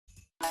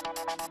Now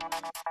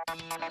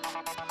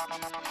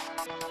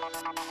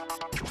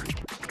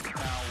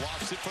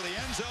wafts it for the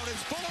end zone.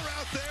 It's Fuller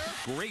out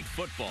there. Great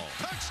football.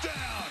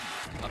 Touchdown.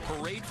 A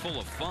parade full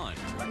of fun.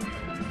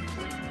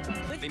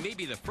 They may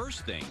be the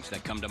first things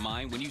that come to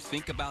mind when you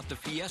think about the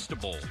Fiesta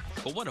Bowl.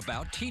 But what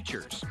about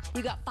teachers?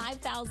 You got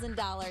 $5,000.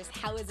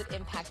 How has it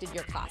impacted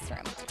your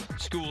classroom?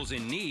 Schools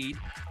in need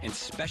and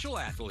special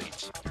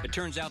athletes. It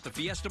turns out the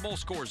Fiesta Bowl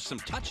scores some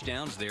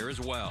touchdowns there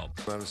as well.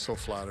 I'm so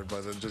flattered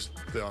by just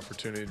the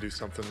opportunity to do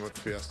something with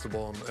Fiesta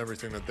Bowl and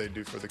everything that they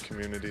do for the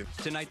community.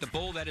 Tonight, the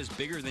bowl that is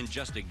bigger than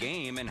just a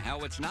game and how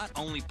it's not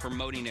only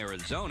promoting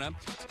Arizona,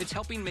 it's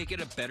helping make it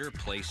a better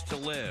place to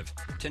live.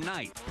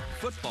 Tonight,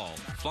 football,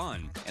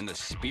 fun, and the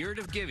spirit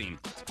of giving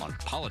on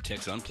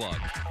Politics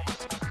Unplugged.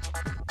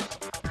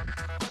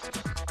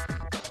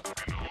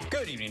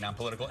 Good evening, I'm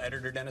political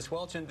editor Dennis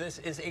Welch, and this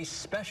is a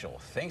special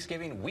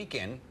Thanksgiving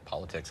weekend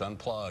Politics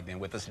Unplugged.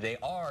 And with us today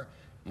are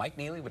Mike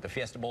Neely with the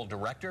Fiesta Bowl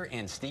director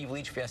and Steve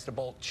Leach, Fiesta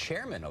Bowl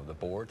chairman of the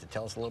board, to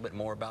tell us a little bit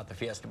more about the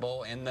Fiesta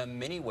Bowl and the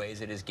many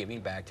ways it is giving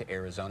back to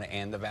Arizona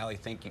and the Valley.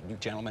 Thank you,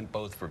 gentlemen,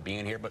 both for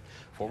being here. But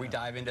before we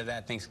dive into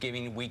that,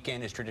 Thanksgiving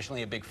weekend is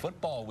traditionally a big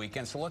football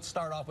weekend. So let's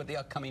start off with the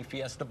upcoming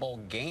Fiesta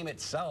Bowl game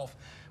itself.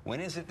 When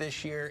is it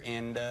this year,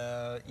 and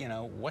you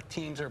know, what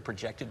teams are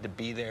projected to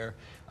be there?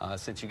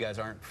 Since you guys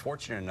aren't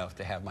fortunate enough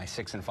to have my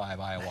 6-5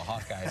 Iowa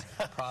Hawkeyes,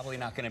 probably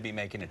not going to be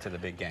making it to the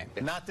big game.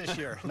 Not this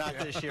year. Not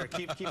this year.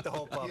 Keep the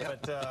hope up. Yeah.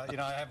 But you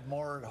know, I have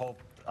more hope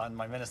on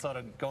my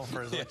Minnesota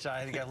Gophers, which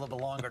I think I have a little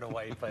bit longer to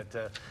wait. But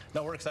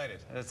no, we're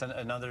excited. It's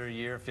another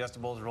year. Fiesta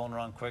Bowl is rolling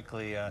around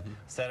quickly.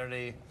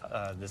 Saturday,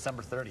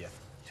 December 30th.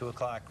 2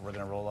 o'clock, we're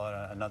going to roll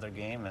out another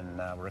game, and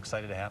we're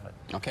excited to have it.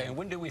 Okay, and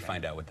when do we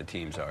find out what the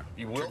teams are?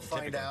 You will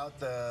find out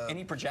the...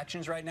 Any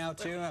projections right now,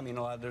 too? I mean,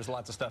 there's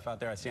lots of stuff out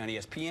there I see on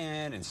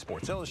ESPN and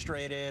Sports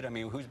Illustrated. I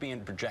mean, who's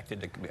being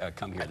projected to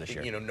come here this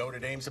year? You know, Notre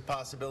Dame's a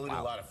possibility.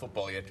 Wow. A lot of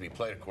football yet to be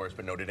played, of course,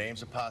 but Notre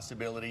Dame's a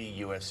possibility.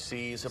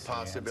 USC is a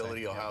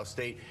possibility. Ohio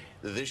State.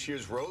 This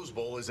year's Rose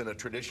Bowl isn't a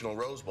traditional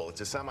Rose Bowl. It's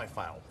a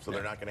semifinal, so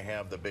they're not going to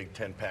have the Big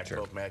Ten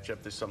Pac-12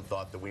 matchup. There's some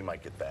thought that we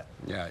might get that.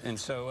 Yeah, and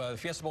so the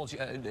Fiesta Bowl,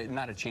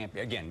 not a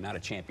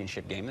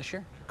championship game this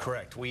year?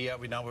 Correct. We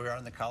are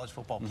in the college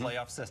football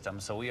playoff system,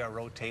 so we are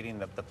rotating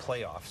the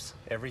playoffs.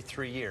 Every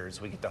 3 years,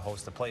 we get to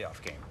host the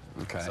playoff game.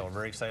 Okay. So we're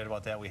very excited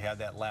about that. We had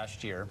that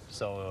last year,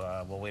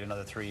 so we'll wait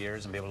another 3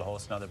 years and be able to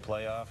host another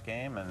playoff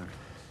game. And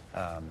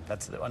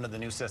that's under the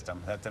new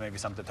system. That may be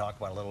something to talk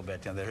about a little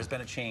bit. You know, there has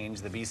been a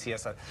change. The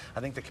BCS, I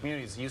think the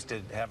community is used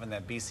to having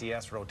that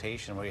BCS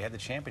rotation where we had the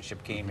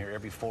championship game here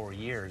every 4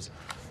 years.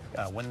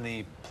 When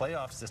the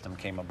playoff system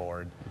came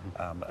aboard,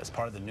 as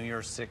part of the New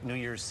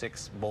Year's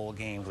Six bowl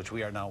games, which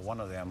we are now one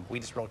of them, we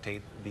just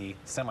rotate the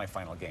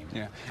semifinal game.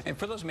 Yeah, and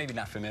for those maybe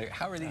not familiar,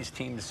 how are these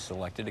teams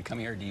selected to come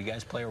here? Do you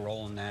guys play a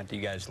role in that? Do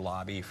you guys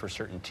lobby for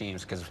certain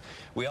teams? Because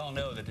we all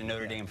know that the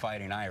Notre Dame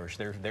Fighting Irish,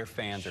 their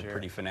fans are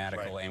pretty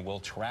fanatical and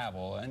will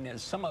travel. And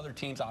some other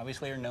teams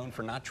obviously are known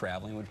for not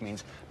traveling, which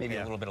means maybe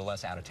a little bit of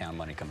less out-of-town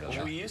money comes to the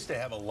show. We used to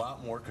have a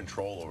lot more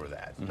control over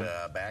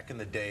that. Back in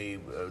the day,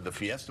 the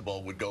Fiesta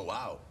Bowl would go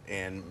out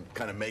and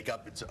kind of make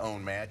up its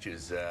own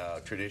matches.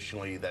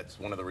 Traditionally, that's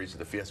one of the reasons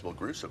the Fiesta Bowl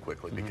grew so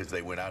quickly, because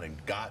they went out and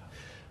got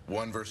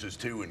 1 versus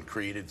 2 and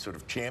created sort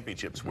of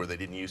championships where they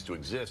didn't used to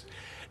exist.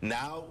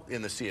 Now,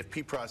 in the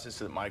CFP process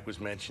that Mike was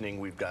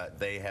mentioning,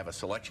 they have a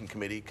selection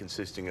committee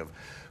consisting of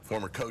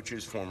former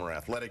coaches, former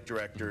athletic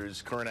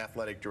directors, current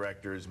athletic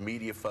directors,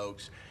 media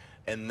folks,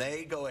 and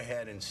they go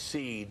ahead and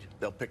seed.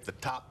 They'll pick the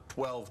top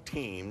 12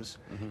 teams,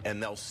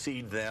 and they'll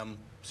seed them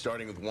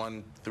starting with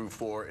 1 through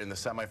 4 in the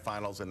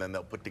semifinals, and then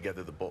they'll put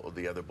together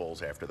the other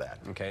bowls after that.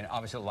 Okay, and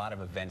obviously a lot of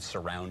events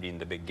surrounding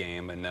the big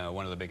game, and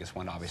one of the biggest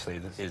one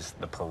obviously is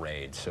the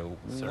parade. So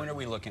when are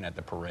we looking at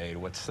the parade?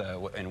 What's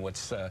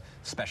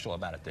special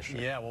about it this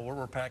year? Yeah, well,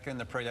 we're packing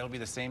the parade. That'll be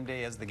the same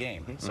day as the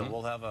game. So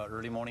we'll have an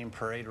early morning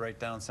parade right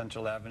down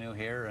Central Avenue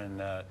here,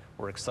 and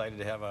we're excited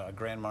to have a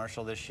Grand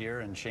Marshal this year,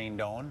 and Shane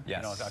Doan, you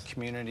know, a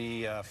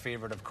community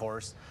favorite, of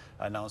course,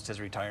 announced his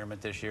retirement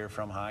this year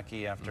from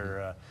hockey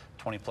after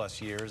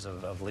 20-plus years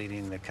of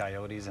leading the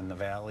Coyotes in the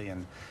Valley.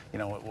 And, you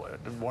know,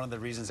 one of the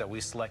reasons that we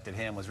selected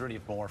him was really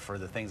more for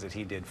the things that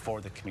he did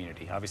for the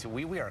community. Obviously,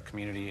 we are a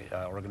community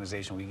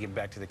organization. We give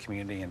back to the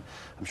community, and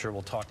I'm sure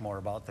we'll talk more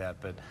about that.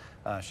 But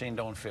Shane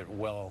Doan fit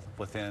well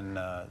within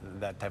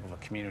that type of a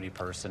community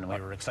person, and we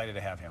were excited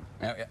to have him.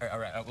 All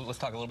right, let's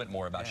talk a little bit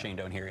more about Shane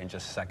Doan here in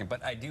just a second.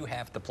 But I do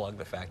have to plug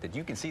the fact that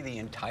you can see the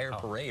entire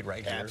parade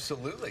right here.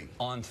 Absolutely.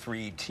 On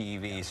 3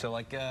 TV. So,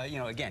 like, you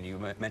know, again, you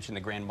mentioned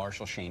the Grand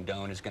Marshal Shane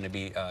Doan is going to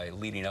be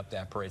leading up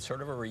that parade.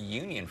 Sort of a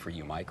reunion for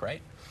you, Mike,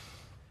 right?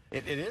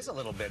 It is a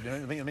little bit.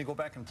 Let me go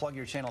back and plug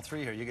your Channel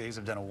 3 here. You guys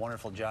have done a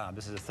wonderful job.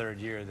 This is the third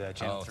year that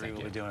Channel 3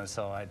 will be doing it,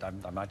 so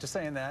I'm not just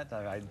saying that.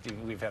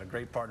 We've had a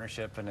great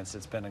partnership, and it's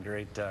been a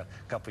great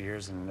couple of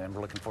years, and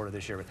we're looking forward to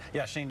this year. But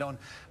yeah, Shane Doan,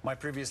 my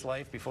previous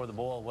life before the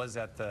Bowl was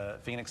at the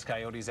Phoenix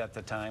Coyotes at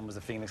the time, was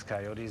the Phoenix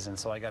Coyotes, and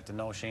so I got to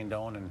know Shane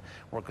Doan and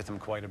work with him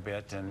quite a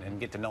bit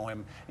and get to know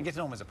him,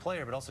 as a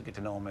player, but also get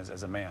to know him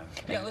as a man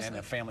and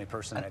a family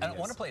person. I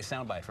want to play a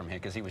soundbite from him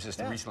because he was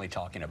just recently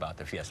talking about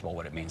the Fiesta Bowl,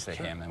 what it means to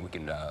him, and we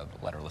can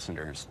let our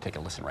listeners take a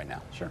listen right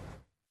now. Sure.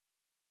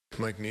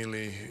 Mike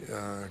Neely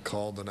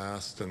called and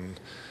asked, and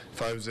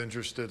if I was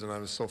interested, and I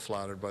was so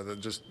flattered by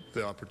just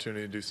the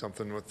opportunity to do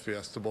something with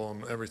Fiesta Bowl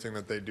and everything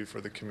that they do for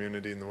the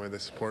community and the way they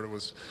support it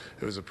was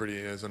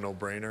a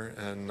no-brainer,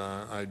 and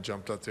I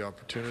jumped at the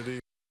opportunity.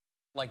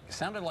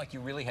 Sounded like you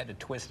really had to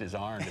twist his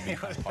arm to be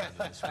part of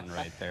this one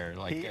right there.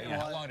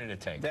 How long did it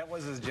take? That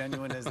was as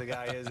genuine as the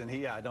guy is, and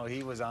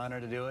he was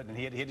honored to do it, and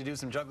he had to do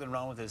some juggling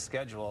around with his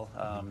schedule,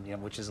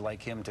 which is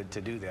like him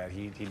to do that.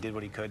 He did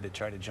what he could to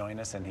try to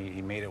join us, and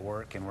he made it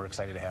work, and we're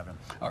excited to have him.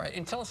 All right,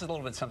 and tell us a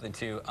little bit something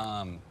too,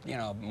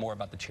 more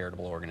about the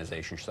charitable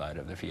organization side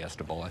of the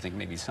Fiesta Bowl. I think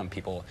maybe some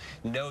people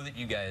know that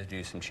you guys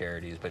do some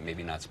charities, but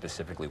maybe not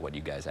specifically what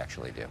you guys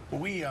actually do.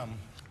 Well,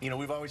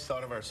 we've always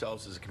thought of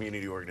ourselves as a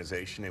community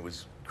organization. It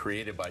was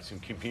created by some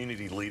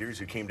community leaders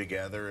who came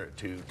together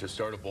to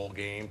start a bowl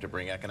game, to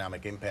bring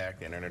economic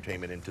impact and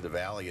entertainment into the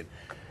Valley.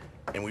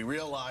 And we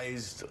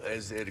realized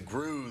as it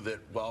grew that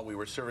while we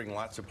were serving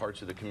lots of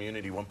parts of the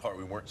community, one part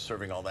we weren't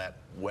serving all that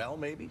well,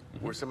 maybe,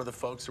 were some of the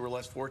folks who were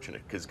less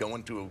fortunate, because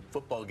going to a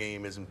football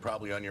game isn't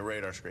probably on your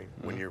radar screen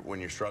when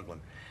you're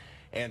struggling.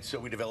 And so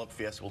we developed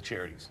Fiesta Bowl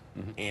Charities.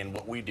 And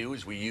what we do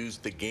is we use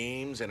the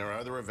games and our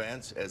other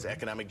events as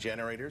economic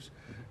generators.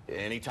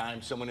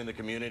 Anytime someone in the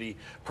community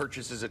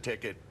purchases a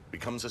ticket,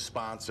 becomes a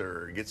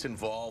sponsor, gets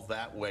involved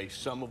that way,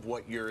 some of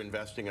what you're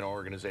investing in our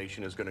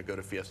organization is going to go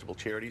to Fiesta Bowl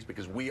Charities,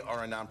 because we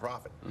are a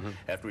nonprofit.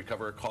 After we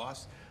cover our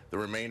costs, the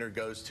remainder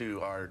goes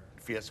to our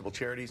Fiesta Bowl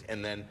Charities,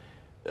 and then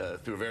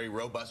through a very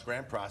robust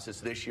grant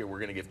process this year, we're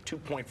going to give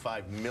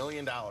 $2.5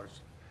 million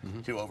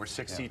to over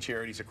 60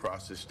 charities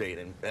across the state,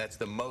 and that's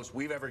the most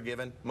we've ever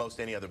given most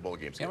any other bowl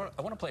games. I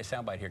want to play a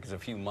soundbite here because a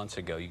few months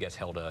ago you guys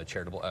held a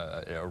charitable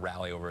a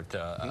rally over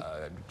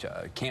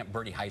at Camp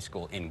Bertie High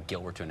School in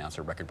Gilbert to announce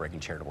a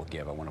record-breaking charitable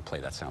give. I want to play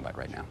that soundbite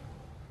right now.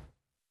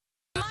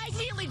 Mike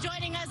Neely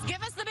joining us.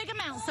 Give us the big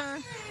amount, sir.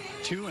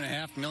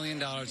 $2.5 million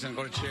going to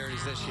go to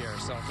charities this year.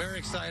 So very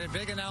excited.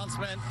 Big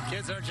announcement.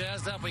 Kids are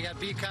jazzed up. We got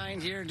Be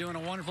Kind here doing a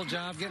wonderful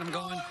job getting them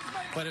going.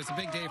 But it's a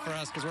big day for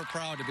us because we're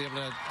proud to be able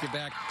to give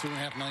back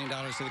 $2.5 million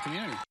to the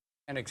community.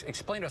 And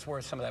explain to us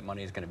where some of that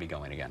money is going to be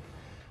going again.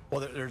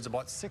 Well, there's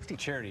about 60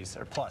 charities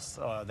or plus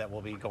that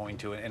we'll be going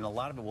to, and a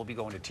lot of it will be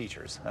going to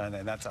teachers.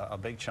 And that's a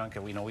big chunk.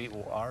 And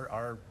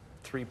our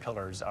three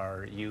pillars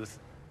are youth,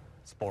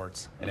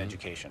 sports, and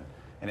education.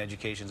 And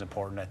education is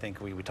important. I think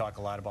we talk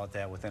a lot about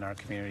that within our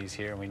communities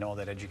here, and we know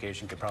that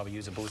education could probably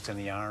use a boost in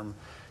the arm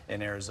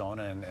in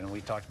Arizona, and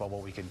we talked about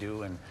what we could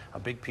do, and a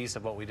big piece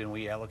of what we did,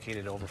 we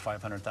allocated over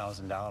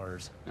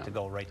 $500,000 to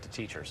go right to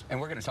teachers.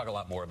 And we're going to talk a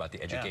lot more about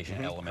the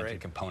education element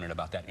and component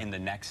about that in the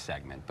next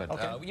segment. But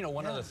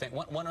one other thing,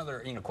 one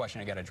other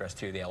question I got to address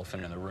too, the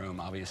elephant in the room.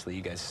 Obviously,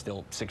 you guys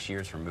still 6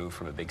 years removed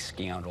from a big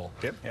scandal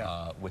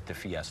with the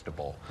Fiesta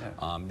Bowl.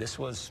 This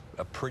was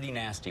a pretty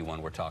nasty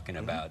one. We're talking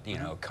about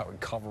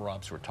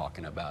cover-ups. We're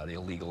talking about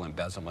illegal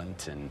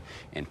embezzlement and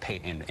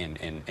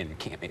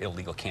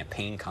illegal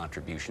campaign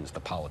contributions to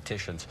politicians.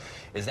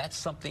 Is that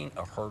something,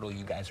 a hurdle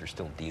you guys are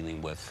still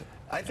dealing with?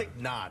 I think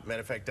not.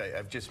 Matter of fact,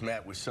 I've just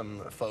met with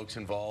some folks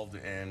involved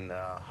in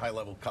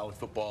high-level college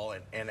football,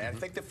 and I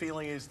think the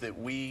feeling is that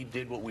we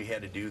did what we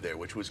had to do there,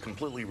 which was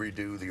completely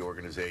redo the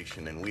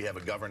organization, and we have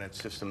a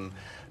governance system,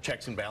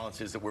 checks and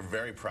balances that we're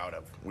very proud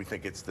of. We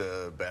think it's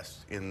the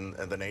best in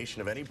the nation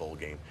of any bowl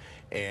game.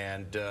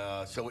 And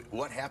so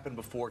what happened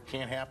before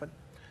can't happen.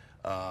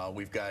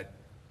 We've got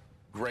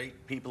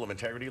great people of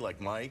integrity like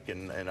Mike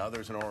and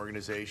others in our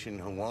organization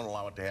who won't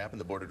allow it to happen.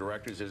 The board of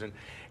directors isn't,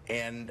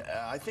 and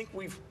I think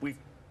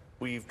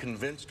we've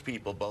convinced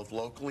people both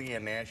locally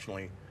and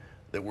nationally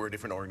that we're a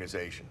different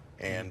organization.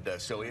 And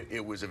so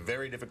it was a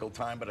very difficult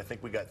time, but I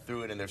think we got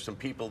through it. And there's some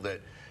people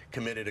that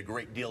committed a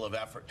great deal of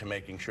effort to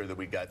making sure that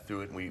we got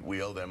through it, and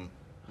we owe them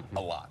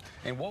a lot.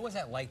 And what was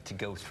that like to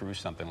go through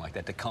something like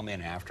that, to come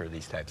in after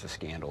these types of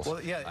scandals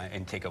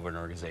and take over an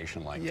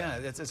organization like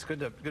that? Yeah, it's a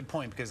good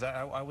point, because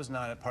I was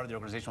not a part of the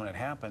organization when it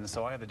happened,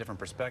 so I have a different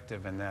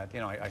perspective in that,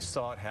 I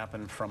saw it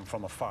happen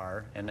from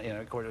afar, and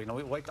I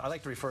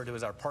like to refer to it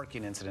as our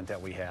parking incident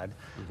that we had,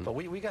 but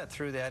we got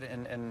through that,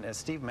 and as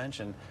Steve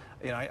mentioned,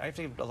 I have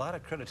to give a lot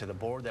of credit to the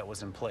board that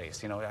was in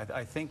place.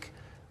 I think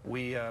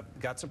we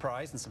got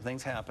surprised and some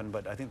things happened,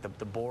 but I think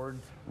the board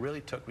really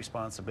took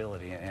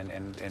responsibility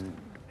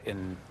and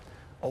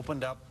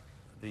opened up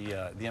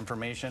the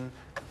information,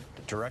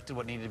 directed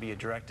what needed to be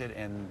directed,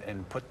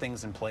 and put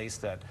things in place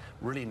that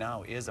really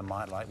now is a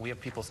model. We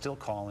have people still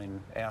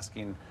calling,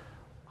 asking,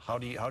 How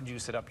do you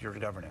set up your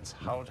governance?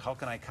 How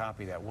can I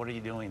copy that? What are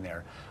you doing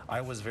there? I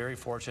was very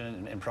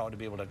fortunate and proud to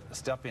be able to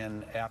step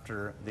in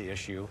after the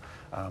issue.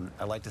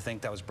 I like to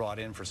think that was brought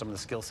in for some of the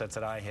skill sets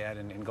that I had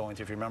in going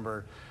through. If you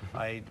remember,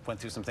 I went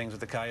through some things with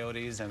the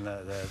Coyotes and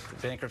the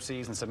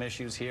bankruptcies and some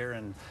issues here,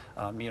 and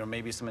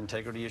maybe some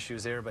integrity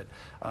issues there. But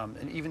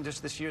and even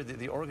just this year,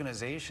 the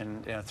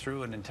organization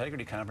through an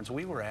integrity conference,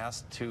 we were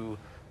asked to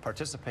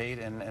participate,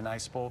 and I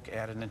spoke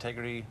at an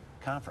integrity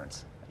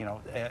conference,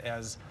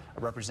 as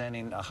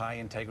representing a high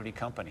integrity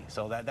company.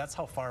 So that's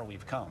how far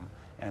we've come.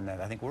 And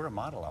I think we're a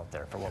model out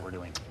there for what we're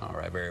doing. All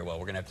right, very well.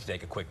 We're going to have to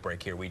take a quick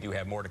break here. We do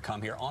have more to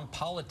come here on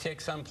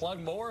Politics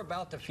Unplugged. More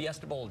about the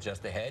Fiesta Bowl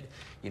just ahead.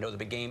 The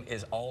big game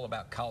is all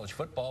about college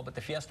football, but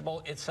the Fiesta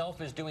Bowl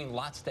itself is doing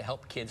lots to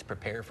help kids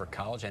prepare for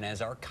college. And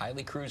as our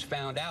Kylie Cruz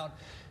found out,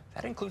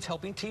 that includes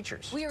helping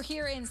teachers. We are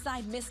here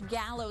inside Miss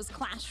Gallo's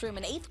classroom,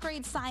 an 8th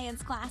grade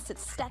science class at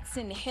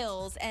Stetson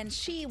Hills, and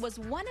she was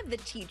one of the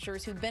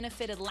teachers who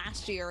benefited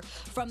last year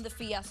from the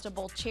Fiesta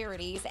Bowl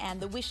charities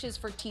and the Wishes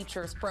for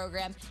Teachers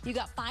program. You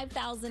got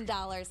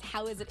 $5,000.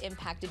 How has it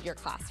impacted your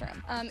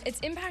classroom?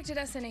 It's impacted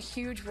us in a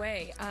huge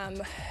way.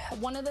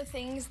 One of the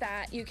things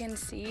that you can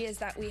see is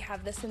that we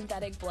have the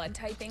synthetic blood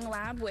typing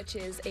lab, which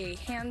is a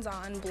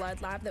hands-on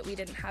blood lab that we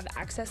didn't have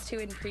access to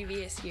in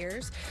previous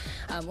years.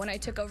 When I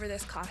took over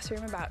this classroom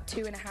about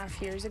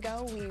 2.5 years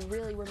ago, we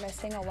really were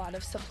missing a lot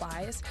of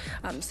supplies.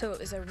 So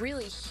it was a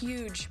really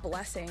huge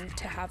blessing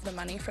to have the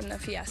money from the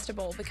Fiesta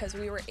Bowl, because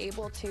we were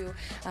able to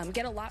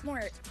get a lot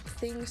more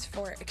things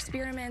for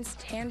experiments,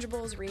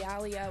 tangibles,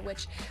 realia,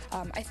 which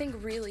I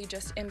think really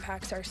just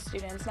impacts our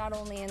students, not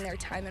only in their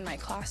time in my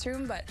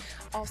classroom, but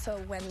also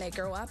when they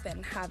grow up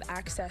and have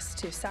access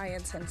to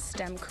science and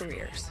STEM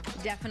careers.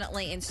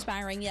 Definitely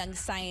inspiring young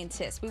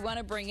scientists. We want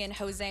to bring in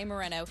Jose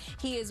Moreno.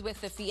 He is with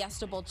the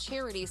Fiesta Bowl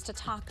charities to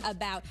talk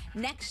about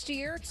next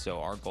year. So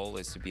our goal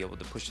is to be able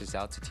to push this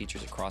out to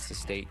teachers across the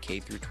state, K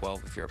through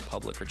 12. If you're a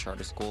public or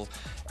charter school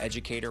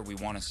educator, we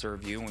want to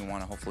serve you, and we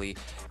want to hopefully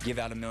give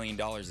out $1 million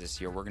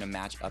this year. We're going to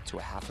match up to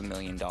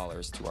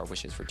 $500,000 to our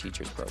Wishes for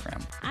Teachers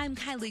program. I'm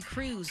Kylie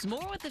Cruz.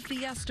 More with the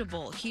Fiesta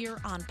Bowl here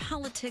on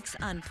Politics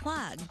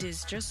Unplugged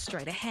is just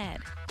straight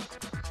ahead.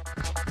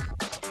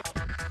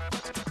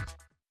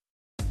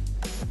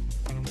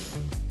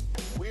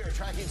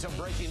 Tracking some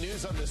breaking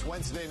news on this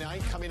Wednesday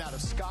night coming out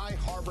of Sky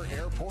Harbor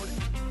Airport.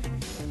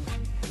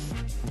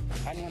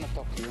 I want to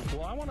talk to you.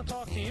 Well, I want to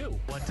talk to you.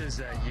 What does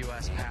a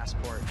U.S.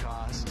 passport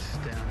cost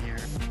down here?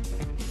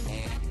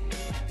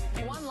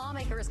 One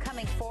lawmaker is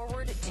coming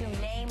forward to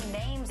name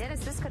names. Dennis,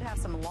 this could have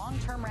some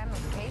long-term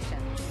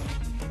ramifications.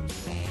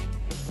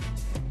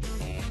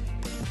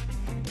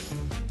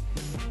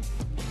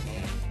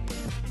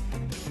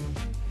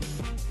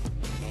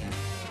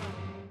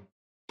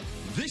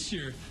 This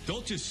year,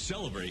 don't just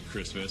celebrate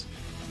Christmas,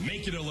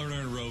 make it a Learn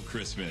and Row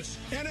Christmas.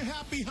 And a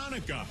happy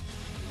Hanukkah.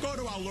 Go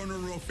to our Learn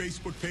and Row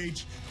Facebook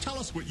page, tell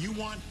us what you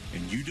want,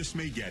 and you just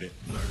may get it.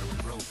 Learn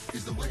and Row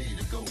is the way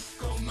to go.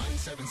 Call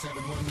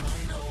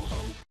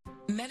 977-1900.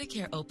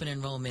 Medicare open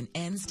enrollment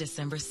ends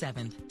December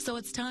 7th, so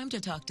it's time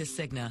to talk to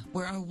Cigna,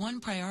 where our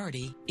one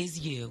priority is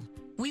you.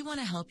 We want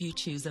to help you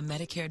choose a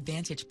Medicare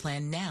Advantage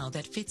plan now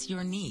that fits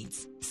your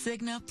needs.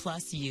 Cigna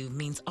Plus You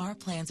means our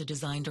plans are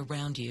designed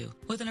around you,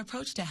 with an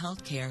approach to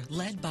healthcare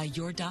led by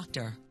your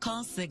doctor.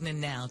 Call Cigna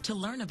now to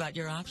learn about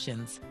your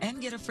options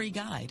and get a free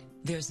guide.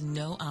 There's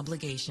no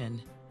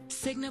obligation.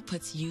 Cigna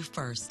puts you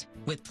first,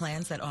 with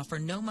plans that offer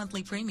no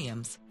monthly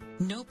premiums,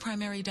 no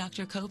primary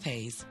doctor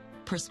copays,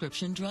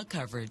 prescription drug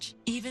coverage,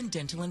 even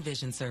dental and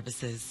vision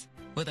services.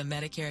 With a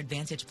Medicare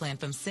Advantage plan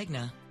from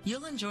Cigna,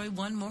 you'll enjoy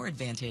one more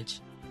advantage.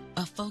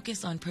 A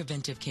focus on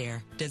preventive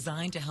care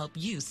designed to help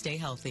you stay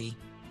healthy.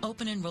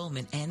 Open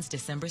enrollment ends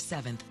December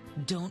 7th.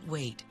 Don't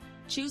wait.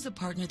 Choose a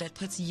partner that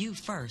puts you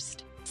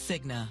first.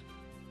 Cigna.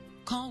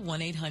 Call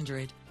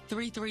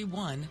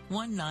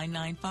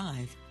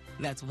 1-800-331-1995.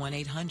 That's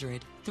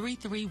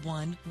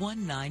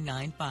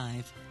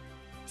 1-800-331-1995.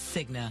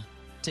 Cigna.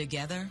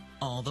 Together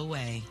all the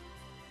way.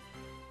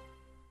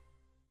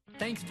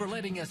 Thanks for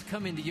letting us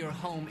come into your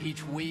home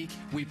each week.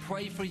 We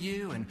pray for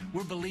you, and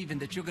we're believing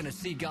that you're going to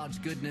see God's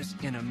goodness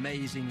in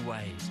amazing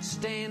ways.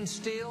 Stand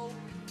still,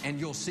 and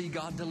you'll see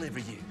God deliver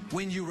you.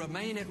 When you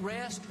remain at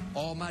rest,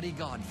 Almighty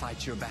God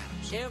fights your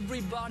battles.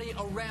 Everybody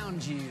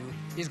around you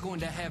is going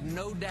to have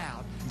no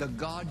doubt the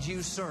God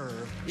you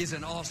serve is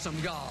an awesome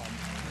God.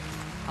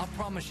 I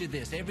promise you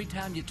this, every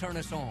time you turn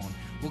us on,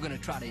 we're going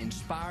to try to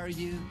inspire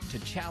you, to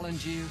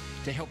challenge you,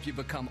 to help you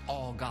become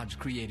all God's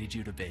created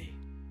you to be.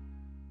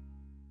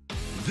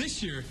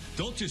 This year,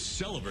 don't just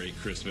celebrate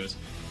Christmas,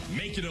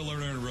 make it a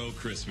Learn and Row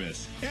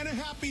Christmas. And a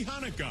happy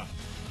Hanukkah.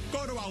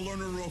 Go to our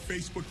Learn and Row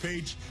Facebook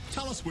page,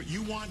 tell us what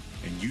you want,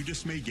 and you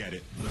just may get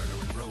it. Learn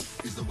and Row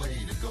is the way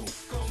to go.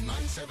 Call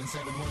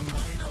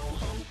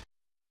 977-1900.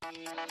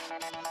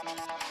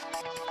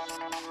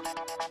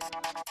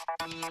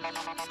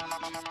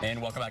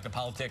 And welcome back to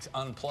Politics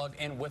Unplugged.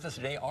 And with us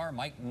today are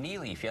Mike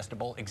Neely, Fiesta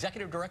Bowl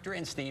Executive Director,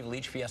 and Steve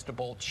Leach, Fiesta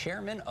Bowl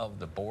Chairman of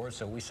the board.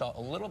 So we saw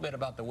a little bit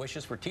about the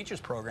Wishes for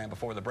Teachers program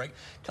before the break.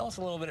 Tell us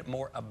a little bit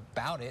more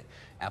about it.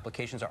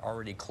 Applications are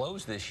already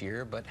closed this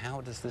year, but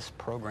how does this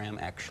program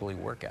actually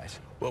work, guys?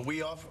 Well,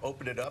 we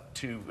opened it up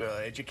to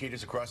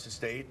educators across the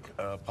state,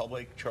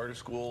 public, charter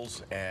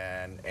schools,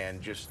 and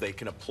just they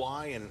can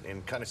apply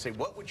and kind of say,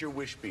 what would your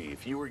wish be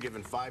if you were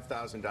given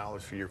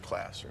 $5,000 for your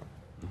classroom?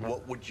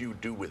 What would you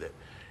do with it?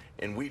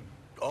 And we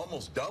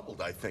almost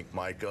doubled, I think,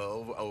 Mike.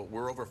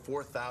 We're over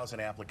 4,000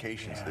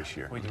 applications this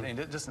year.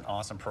 It's just an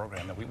awesome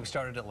program. We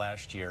started it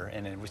last year,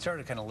 and we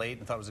started kind of late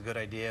and thought it was a good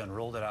idea and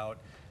rolled it out.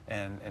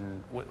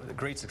 And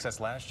great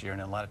success last year,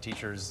 and a lot of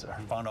teachers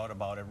found out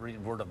about it,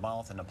 word of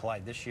mouth, and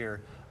applied. This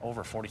year,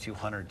 over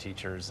 4,200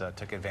 teachers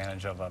took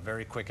advantage of a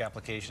very quick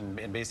application,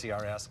 and basically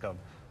our ask of,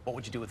 what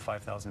would you do with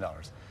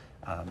 $5,000?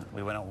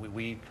 We went out,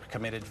 we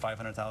committed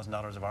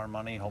 $500,000 of our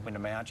money, hoping to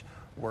match.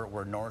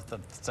 We're north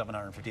of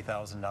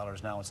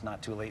 $750,000 now. It's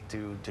not too late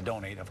to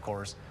donate, of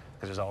course,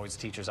 because there's always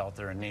teachers out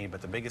there in need.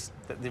 But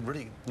the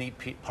really neat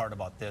part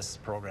about this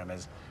program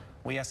is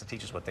we asked the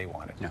teachers what they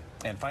wanted. Yeah.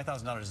 And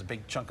 $5,000 is a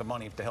big chunk of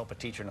money to help a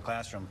teacher in a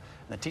classroom.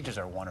 And the teachers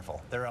are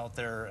wonderful. They're out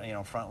there,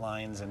 front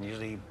lines, and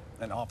usually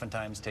and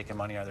oftentimes taking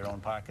money out of their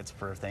own pockets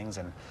for things,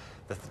 and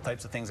the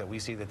types of things that we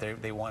see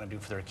that they want to do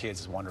for their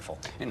kids is wonderful.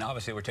 And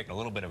obviously we're taking a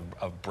little bit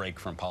of break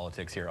from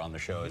politics here on the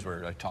show as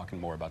we're talking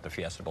more about the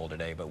Fiesta Bowl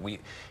today, but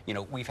we've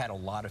had a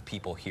lot of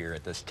people here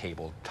at this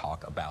table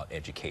talk about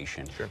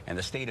education and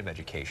the state of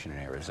education in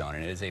Arizona,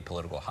 and it is a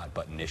political hot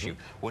button issue.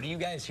 What do you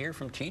guys hear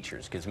from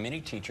teachers? Because many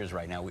teachers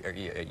right now,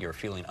 you're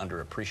feeling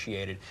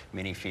underappreciated,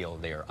 many feel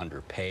they are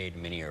underpaid,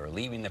 many are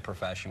leaving the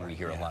profession. We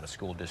hear a lot of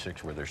school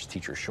districts where there's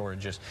teacher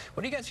shortages.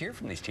 What do you guys hear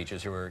from these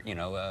teachers who are,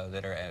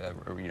 that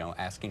are,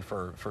 asking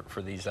for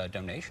these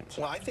donations?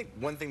 Well, I think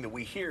one thing that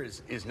we hear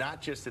is not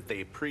just that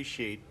they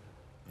appreciate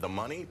the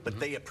money,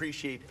 but they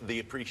appreciate the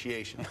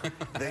appreciation.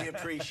 They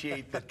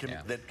appreciate that,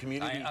 that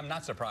community. I'm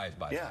not surprised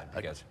by that.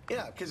 Because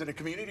because in a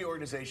community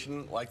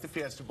organization like the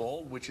Fiesta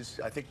Bowl, which is,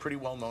 I think, pretty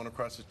well known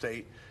across the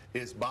state,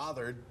 is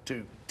bothered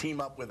to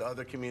team up with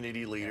other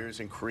community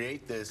leaders and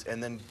create this,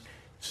 and then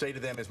say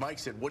to them, as Mike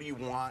said, what do you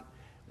want?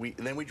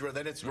 Then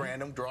it's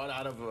random, draw it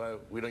out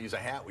of, we don't use a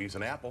hat, we use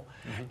an apple,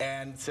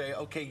 and say,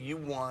 okay, you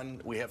won,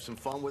 we have some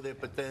fun with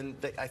it, but then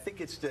I think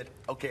it's that,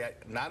 okay,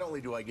 not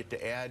only do I get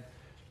to add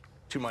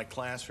to my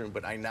classroom,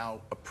 but I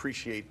now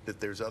appreciate that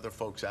there's other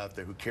folks out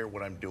there who care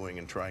what I'm doing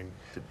and trying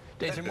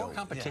to Is there more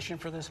competition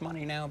for this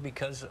money now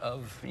because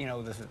of,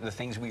 the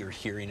things we are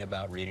hearing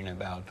about, reading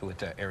about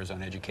with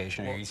Arizona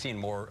education? Are you seeing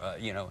more,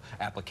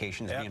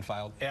 applications being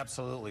filed?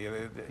 Absolutely.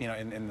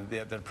 And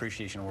the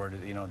appreciation word,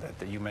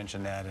 that you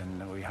mentioned that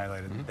and we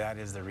highlighted, that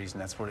is the reason.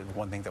 That's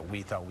one thing that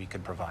we thought we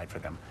could provide for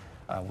them.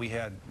 We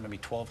had maybe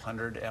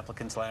 1,200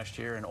 applicants last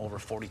year and over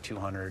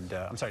 4,200,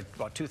 I'm sorry,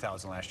 about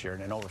 2,000 last year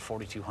and over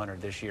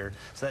 4,200 this year.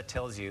 So that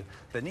tells you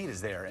the need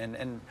is there.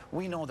 And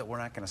we know that we're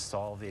not going to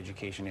solve the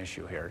education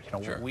issue here.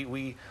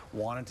 We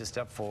wanted to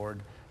step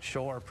forward,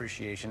 show our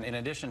appreciation. In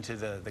addition to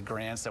the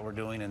grants that we're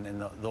doing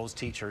and those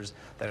teachers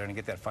that are going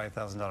to get that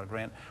 $5,000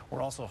 grant,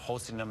 we're also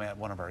hosting them at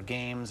one of our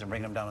games and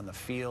bringing them down on the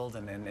field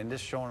and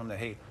just showing them that,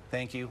 hey,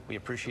 thank you, we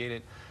appreciate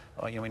it.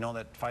 We know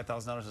that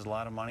 $5,000 is a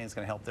lot of money. It's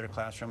going to help their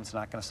classroom. It's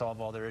not going to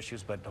solve all their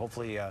issues, but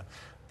hopefully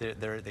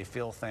they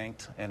feel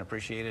thanked and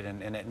appreciated,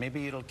 and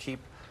maybe it'll keep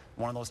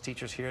one of those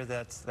teachers here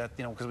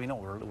because we know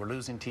we're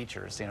losing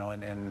teachers,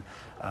 and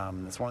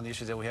it's one of the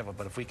issues that we have.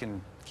 But if we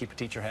can keep a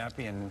teacher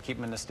happy and keep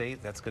them in the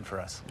state, that's good for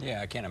us.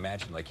 Yeah, I can't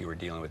imagine like you were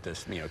dealing with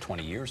this,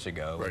 20 years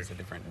ago. Right.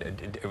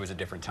 It was a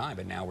different time,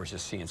 but now we're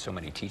just seeing so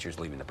many teachers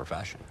leaving the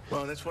profession.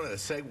 Well, and that's one of the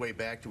segue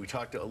back to, we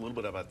talked a little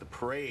bit about the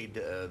parade,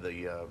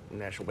 the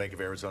National Bank of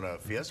Arizona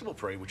Fiesta Bowl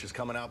Parade, which is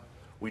coming up.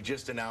 We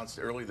just announced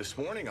early this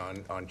morning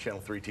on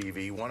Channel 3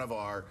 TV, one of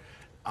our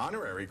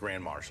honorary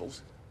Grand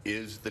Marshals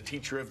is the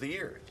Teacher of the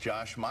Year,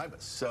 Josh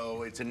Mibus.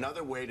 So it's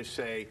another way to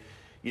say,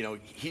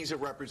 he's a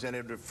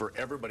representative for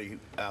everybody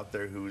out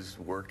there who's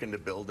working to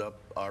build up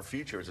our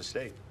future as a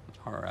state.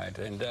 All right,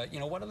 and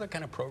what other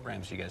kind of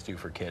programs do you guys do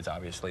for kids?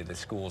 Obviously, the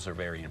schools are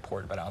very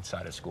important, but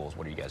outside of schools,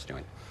 what are you guys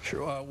doing?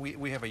 Sure,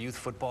 we have a youth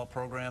football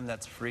program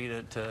that's free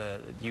to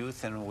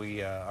youth, and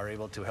we are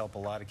able to help a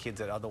lot of kids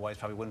that otherwise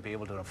probably wouldn't be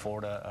able to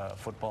afford a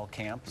football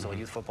camp. So a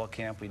youth football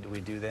camp, we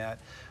do that.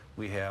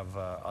 We have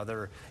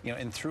other,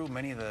 and through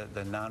many of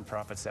the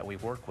nonprofits that we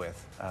work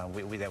with,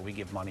 that we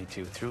give money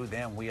to, through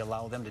them, we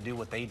allow them to do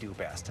what they do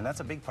best. And that's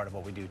a big part of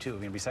what we do, too. I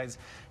mean, besides,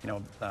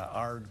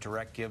 our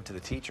direct give to the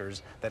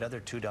teachers, that other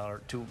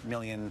 $2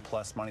 million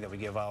plus money that we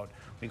give out,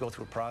 we go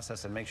through a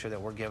process and make sure that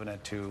we're giving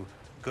it to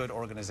good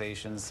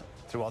organizations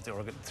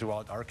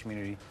throughout our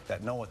community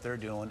that know what they're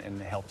doing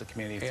and help the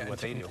community through what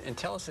they do. And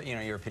tell us,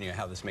 your opinion of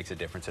how this makes a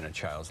difference in a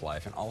child's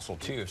life, and also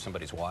too, if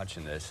somebody's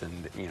watching this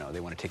and they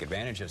want to take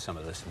advantage of some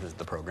of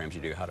the programs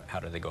you do, how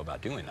do they go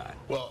about doing that?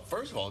 Well,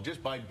 first of all,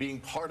 just by being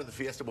part of the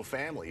Fiesta Bowl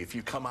family. If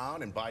you come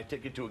out and buy a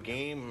ticket to a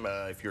game,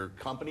 if your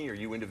company or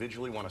you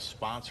individually want to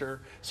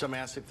sponsor some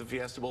aspect of the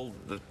Fiesta Bowl,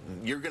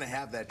 you're going to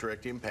have that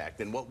direct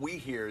impact. And what we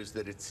hear is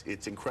that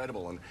it's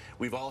incredible, and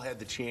we've all had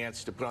the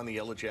chance to put on the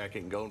yellow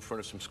jacket and go in front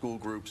of some school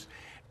groups,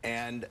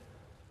 and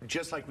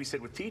just like we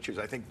said with teachers,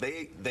 I think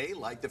they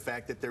like the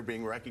fact that they're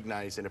being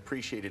recognized and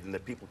appreciated, and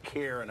that people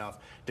care enough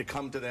to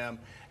come to them,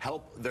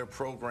 help their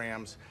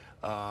programs.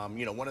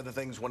 One of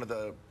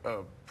the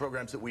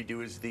programs that we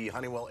do is the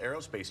Honeywell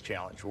Aerospace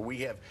Challenge, where we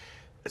have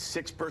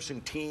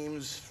 6-person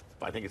teams,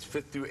 I think it's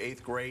 5th through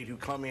 8th grade, who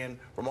come in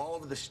from all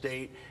over the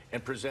state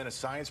and present a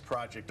science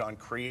project on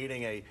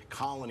creating a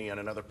colony on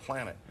another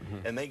planet.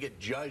 And they get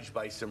judged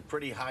by some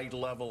pretty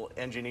high-level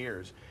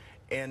engineers.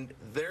 And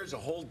there's a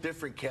whole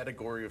different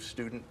category of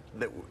student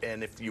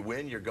and if you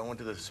win, you're going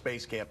to the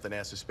space camp, the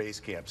NASA space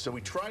camp. So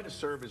we try to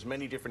serve as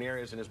many different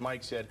areas, and as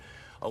Mike said,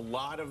 a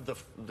lot of the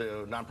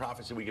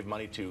nonprofits that we give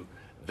money to,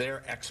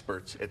 they're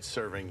experts at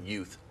serving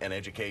youth and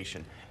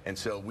education. And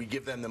so we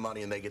give them the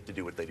money and they get to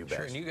do what they do best.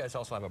 Sure, and you guys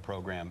also have a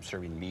program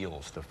serving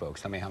meals to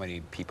folks. Tell me how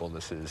many people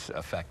this is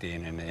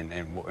affecting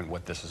and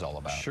what this is all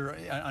about. Sure,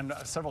 on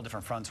several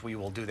different fronts we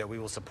will do that. We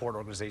will support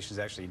organizations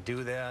that actually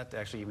do that.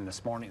 Actually, even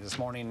this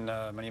morning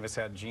many of us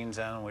had jeans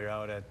on. We were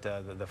out at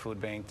the food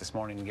bank this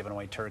morning giving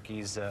away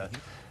turkeys.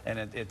 And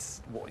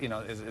it's,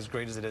 as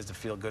great as it is to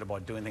feel good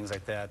about doing things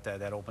like that,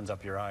 that opens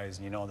up your eyes,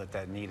 and you know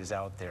that need is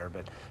out there.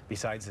 But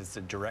besides, it's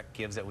the direct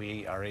gives that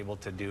we are able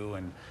to do,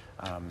 and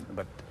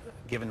but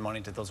giving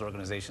money to those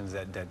organizations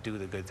that do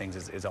the good things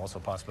is also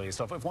a possibility.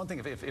 So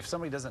if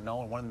somebody doesn't know,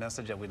 one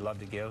message that we'd love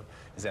to give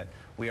is that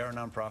we are a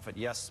nonprofit.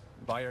 Yes,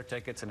 buy our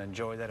tickets and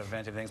enjoy that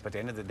event and things, but at the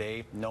end of the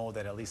day, know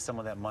that at least some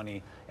of that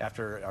money,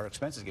 after our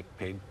expenses get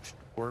paid,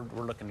 we're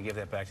looking to give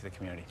that back to the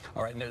community.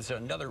 All right, and there's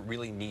another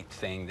really neat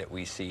thing that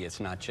we see. It's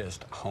not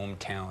just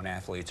hometown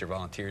athletes or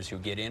volunteers who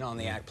get in on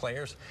the act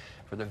players.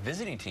 For the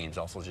visiting teams,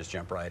 also just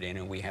jump right in,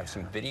 and we have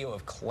some video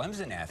of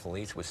Clemson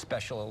athletes with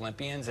Special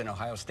Olympians and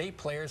Ohio State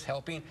players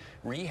helping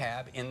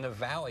rehab in the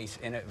valleys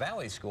at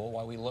Valley School.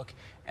 While we look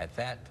at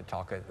that to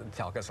talk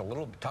to us a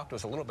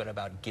little bit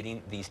about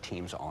getting these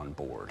teams on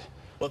board.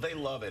 Well, they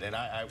love it, and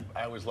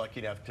I was lucky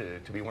enough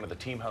to be one of the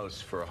team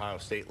hosts for Ohio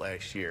State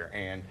last year,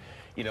 and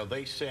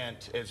they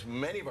sent, as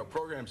many of our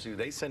programs do,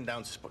 they send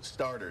down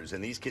starters,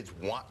 and these kids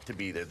want to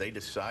be there. They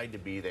decide to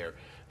be there.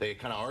 They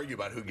kind of argue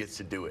about who gets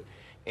to do it.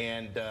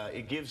 And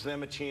it gives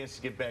them a chance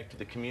to give back to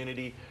the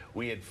community.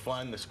 We had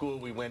fun. The school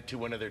we went to,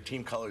 one of their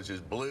team colors is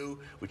blue,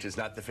 which is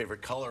not the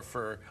favorite color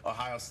for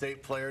Ohio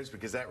State players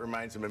because that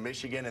reminds them of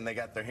Michigan, and they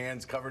got their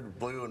hands covered with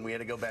blue, and we had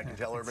to go back and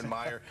tell Urban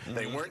Meyer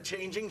they weren't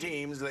changing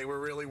teams. They were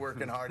really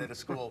working hard at a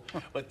school,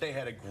 but they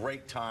had a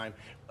great time.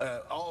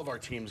 All of our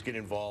teams get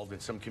involved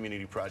in some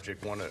community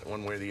project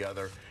one way or the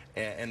other,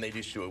 and they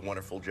just do a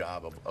wonderful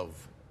job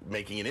of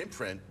making an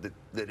imprint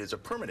that is a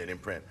permanent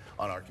imprint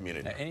on our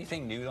community. Now,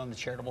 anything new on the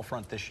charitable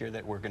front this year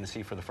that we're going to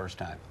see for the first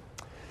time?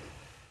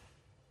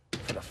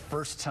 For the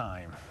first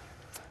time?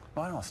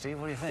 Well, I don't know,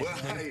 Steve, what do you think?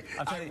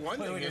 Well, one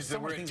thing is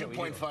that we're at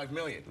 $2.5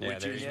 million,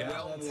 which is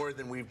well more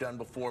than we've done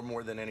before,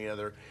 more than any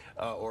other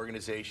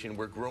organization.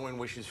 We're growing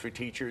Wishes for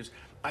Teachers.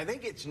 I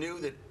think it's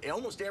new that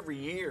almost every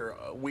year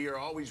we are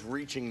always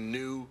reaching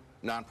new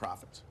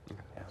nonprofits.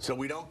 So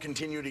we don't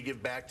continue to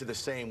give back to the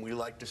same. We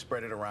like to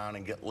spread it around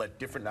and let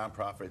different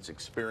nonprofits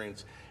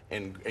experience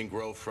and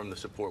grow from the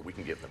support we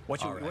can give them.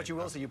 What you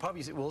will see, you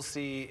probably will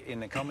see in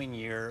the coming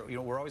year,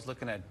 we're always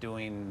looking at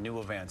doing new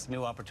events,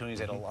 new opportunities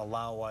that'll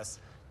allow us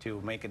to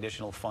make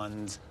additional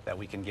funds that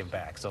we can give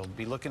back. So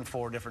be looking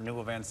for different new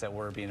events that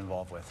we're being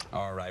involved with.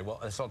 All right, well,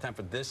 it's all time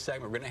for this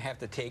segment. We're going to have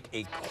to take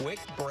a quick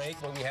break,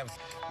 but we have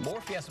more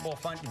Fiesta Bowl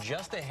fun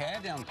just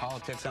ahead on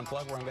Politics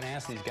Unplugged, where I'm going to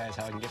ask these guys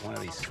how I can get one of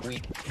these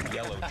sweet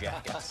yellow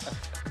jackets.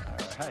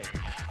 All right.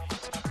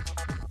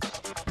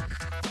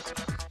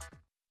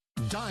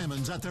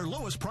 Diamonds at their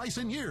lowest price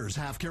in years.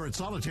 Half-carat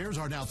solitaires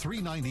are now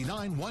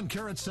 $3.99,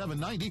 1-carat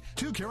 $7.90,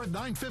 2-carat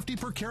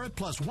 $9.50 per carat,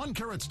 plus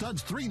 1-carat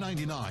studs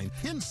 $3.99.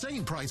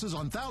 Insane prices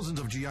on thousands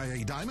of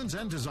GIA diamonds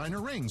and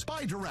designer rings.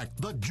 Buy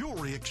direct. The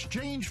Jewelry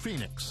Exchange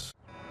Phoenix.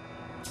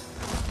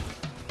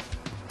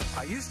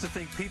 I used to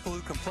think people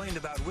who complained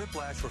about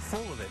whiplash were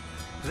full of it.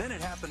 Then it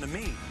happened to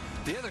me.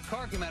 The other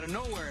car came out of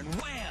nowhere and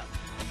wham!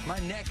 My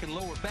neck and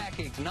lower back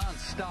ached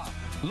non-stop.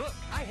 Look,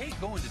 I hate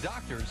going to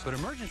doctors, but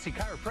Emergency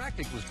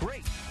Chiropractic was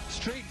great.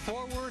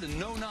 Straightforward and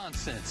no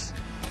nonsense.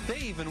 They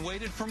even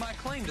waited for my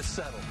claim to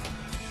settle.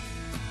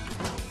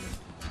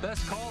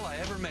 Best call I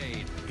ever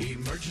made.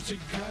 Emergency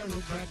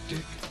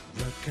Chiropractic,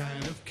 the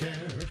kind of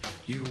care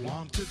you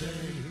want today.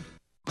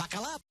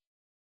 Buckle up.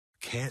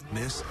 Can't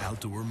miss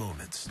outdoor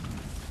moments.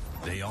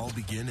 They all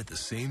begin at the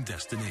same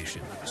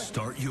destination.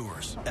 Start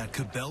yours at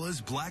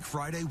Cabela's Black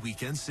Friday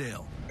weekend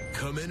sale.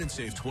 Come in and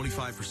save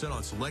 25%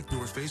 on select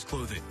North Face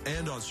clothing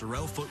and on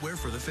Sorel footwear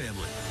for the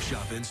family.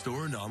 Shop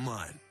in-store and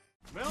online.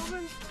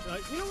 Melvin,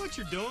 you know what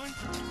you're doing?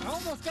 I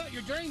almost got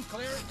your drain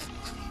clear.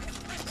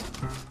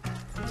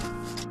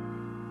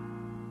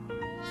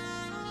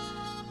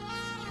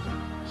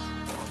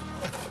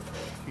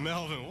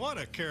 Melvin, what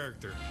a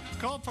character.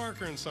 Call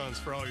Parker & Sons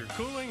for all your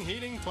cooling,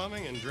 heating,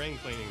 plumbing, and drain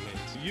cleaning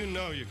needs. You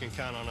know you can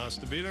count on us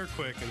to be there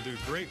quick and do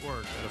great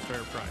work at a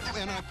fair price.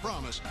 And I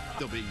promise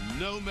there'll be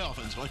no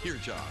Melvins on your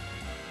job.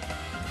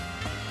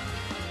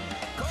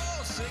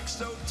 Call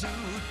 602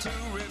 to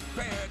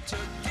repair to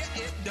get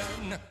it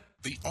done.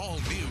 The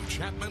all-new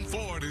Chapman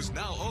Ford is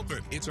now open.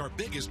 It's our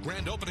biggest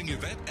grand opening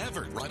event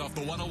ever, right off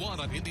the 101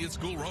 on Indian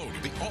School Road.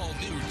 The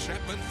all-new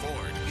Chapman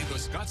Ford in the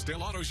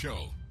Scottsdale Auto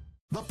Show.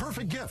 The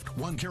perfect gift.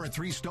 1 carat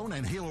 3 stone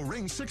and halo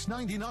rings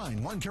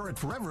 $6.99. 1 carat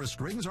Foreverest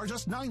rings are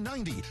just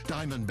 $9.90.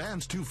 Diamond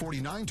bands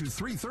 $249 to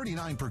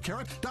 $339 per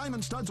carat.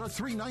 Diamond studs are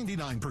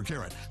 $399 per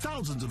carat.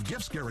 Thousands of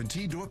gifts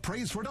guaranteed to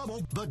appraise for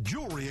double. The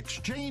Jewelry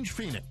Exchange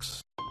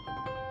Phoenix.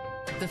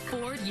 The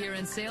Ford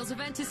year-end sales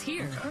event is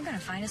here. We're going to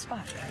find a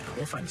spot.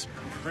 We'll find a spot.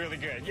 Really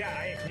good.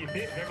 Yeah,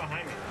 they're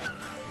behind me.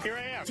 Here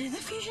I am. Did the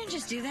Fusion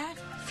just do that?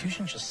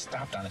 Fusion just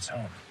stopped on its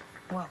own.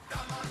 Well,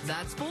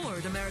 that's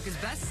Ford, America's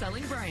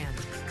best-selling brand.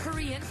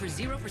 Hurry in for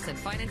 0%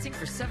 financing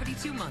for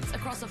 72 months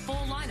across a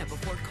full lineup of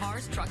Ford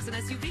cars, trucks, and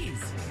SUVs.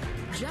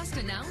 Just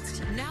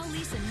announced, now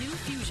lease a new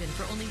Fusion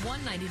for only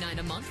 $199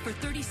 a month for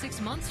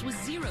 36 months with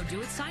zero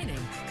due at signing.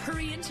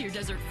 Hurry into your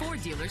Desert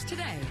Ford dealers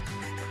today.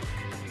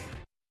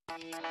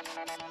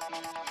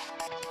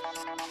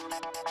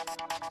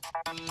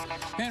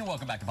 And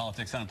welcome back to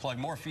Politics Unplugged.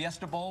 More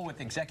Fiesta Bowl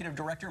with Executive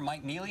Director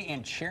Mike Neely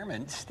and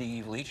Chairman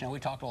Steve Leach. Now, we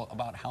talked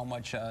about how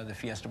much the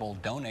Fiesta Bowl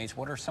donates.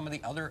 What are some of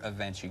the other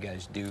events you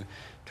guys do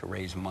to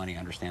raise money? I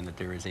understand that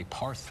there is a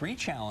par 3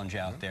 challenge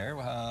out there.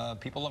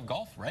 People love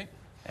golf, right?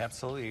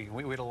 Absolutely.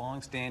 We had a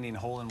long-standing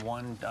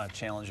hole-in-one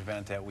challenge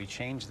event that we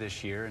changed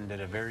this year and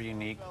did a very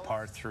unique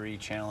par 3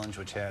 challenge,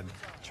 which had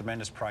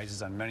tremendous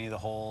prizes on many of the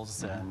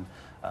holes. And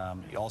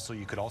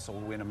you could also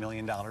win $1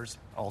 million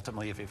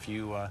ultimately if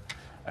you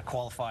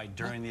qualified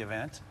during the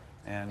event.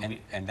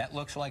 And that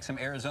looks like some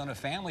Arizona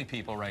family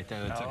people right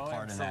there that took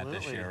part in that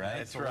this year, right?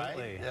 That's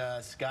right.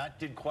 Scott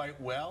did quite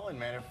well, and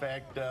matter of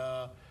fact,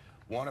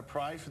 won a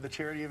prize for the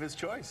charity of his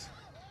choice.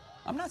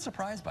 I'm not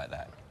surprised by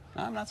that.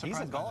 I'm not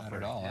surprised. He's a golfer by that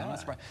at all. Yeah. I'm not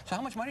surprised. So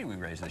how much money did we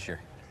raise this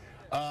year?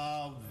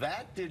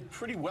 That did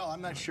pretty well.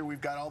 I'm not sure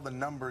we've got all the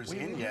numbers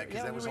in yet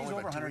because that was only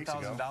over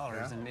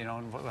 $100,000,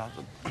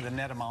 and the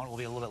net amount will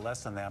be a little bit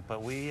less than that.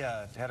 But we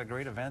had a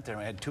great event there.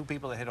 We had 2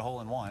 people that hit a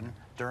hole-in-one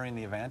during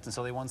the event, and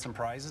so they won some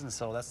prizes. And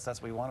so that's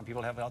what we want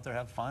people to have out there,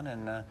 have fun,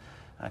 and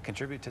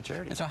contribute to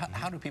charity. And so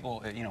how do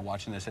people,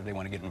 watching this, if they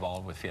want to get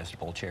involved with Fiesta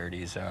Bowl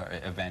charities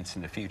events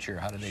in the future,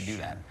 how do they do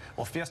that?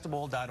 Well,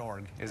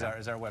 fiestabowl.org is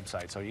our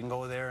website. So you can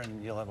go there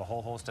and you'll have a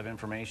whole host of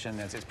information.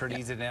 It's pretty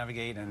easy to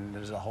navigate, and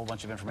there's a whole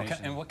bunch of information.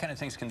 And what kind of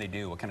things can they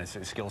do? What kind of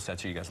skill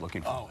sets are you guys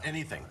looking for? Oh,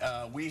 anything.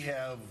 We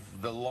have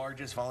the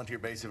largest volunteer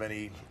base of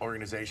any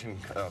organization,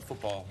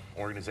 football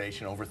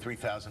organization, over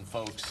 3,000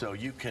 folks. So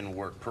you can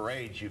work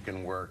parades, you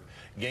can work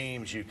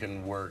games, you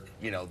can work,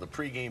 the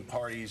pregame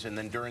parties, and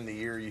then during the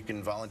year you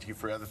can volunteer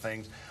for other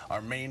things.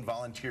 Our main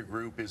volunteer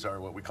group is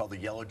what we call the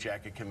Yellow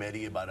Jacket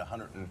Committee, about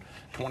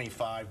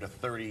 125 to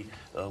 30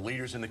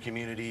 leaders in the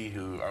community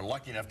who are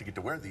lucky enough to get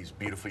to wear these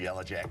beautiful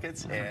yellow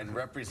jackets and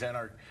represent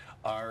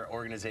our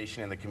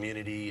organization in the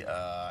community.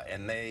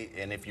 And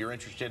if you're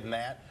interested in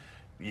that,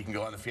 you can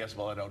go on the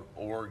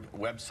fiestabowl.org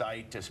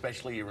website,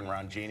 especially even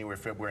around January,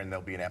 February, and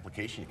there'll be an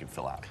application you can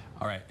fill out.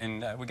 All right,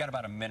 and we got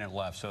about a minute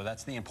left, so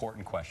that's the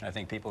important question. I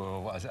think people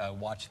who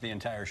watch the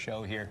entire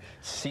show here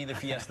see the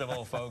Fiesta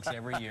Bowl folks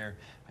every year.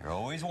 They're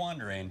always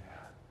wondering,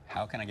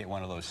 how can I get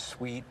one of those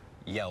sweet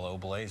yellow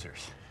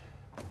blazers?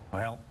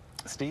 Well,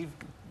 Steve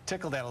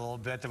tickled that a little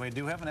bit, and we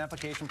do have an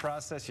application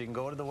process. You can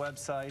go to the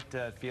website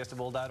at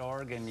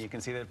fiestabowl.org, and you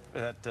can see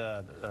that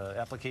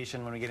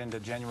application when we get into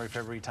January,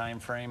 February time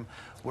frame.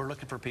 We're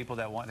looking for people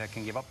that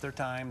can give up their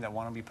time, that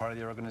want to be part of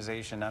the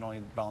organization, not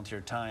only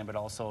volunteer time, but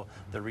also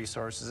the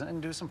resources,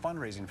 and do some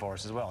fundraising for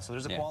us as well. So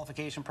there's a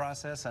qualification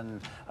process, and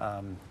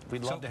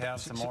we'd love to have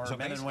some more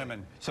men and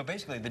women. So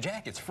basically, the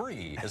jacket's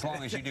free as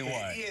long as you do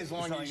what? As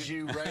long as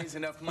you raise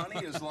enough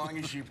money, as long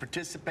as you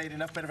participate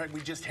enough. Matter of fact,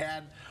 we just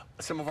had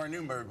some of our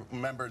new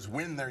members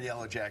win their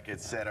yellow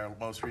jackets at our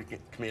most recent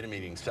committee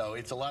meeting. So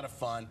it's a lot of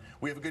fun.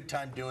 We have a good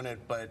time doing it,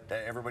 but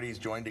everybody's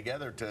joined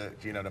together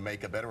to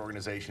make a better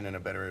organization and a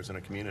better Arizona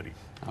community.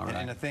 All right.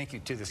 And a thank you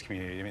to this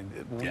community. I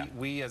mean,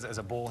 we as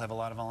a bowl have a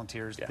lot of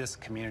volunteers. This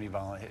community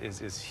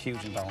is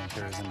huge in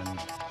volunteerism,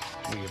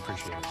 and we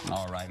appreciate it.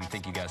 All right, and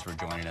thank you guys for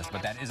joining us.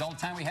 But that is all the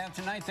time we have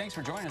tonight. Thanks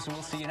for joining us, and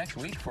we'll see you next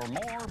week for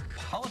more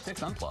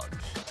Politics Unplugged.